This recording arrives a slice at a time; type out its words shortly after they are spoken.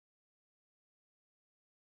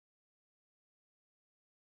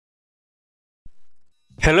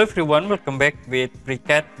Hello everyone, welcome back with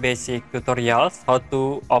FreeCAD basic tutorials how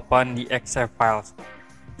to open the DXF files.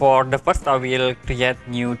 For the first, I will create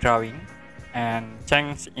new drawing and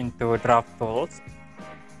change into draft tools,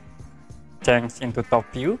 change into top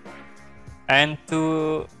view, and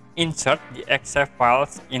to insert the DXF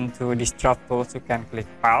files into this draft tools, you can click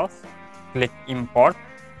files, click import,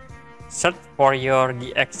 search for your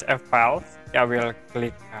DXF files. I will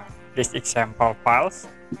click this example files,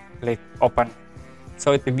 click open.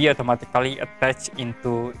 So it will be automatically attached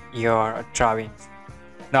into your drawings.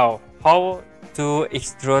 Now, how to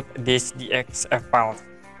extrude this DXF files?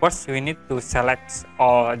 First, we need to select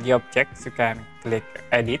all the objects. You can click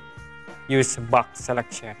edit, use box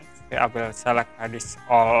selection. I will select this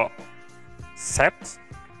all shapes.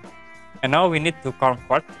 And now we need to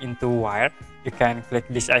convert into wire. You can click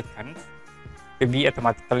this icon. It will be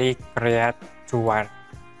automatically create two wire.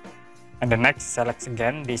 And the next, select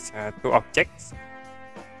again these two objects.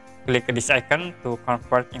 Click this icon to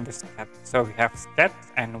convert into sketch. So we have sketch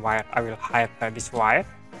and wire. I will hide this wire.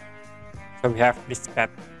 So we have this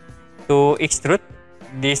sketch. To extrude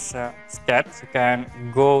this sketch, you can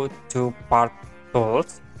go to part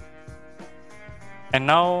tools. And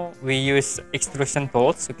now we use extrusion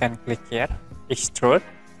tools. You can click here, extrude.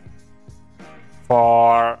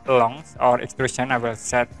 For longs or extrusion, I will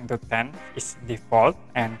set into 10 is default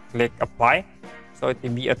and click apply. So it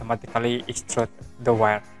will be automatically extrude the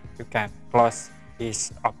wire. You can close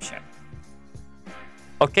this option.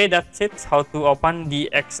 Okay, that's it, how to open the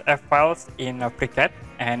DXF files in FreeCAD.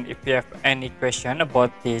 And if you have any question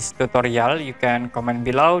about this tutorial, you can comment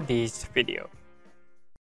below this video.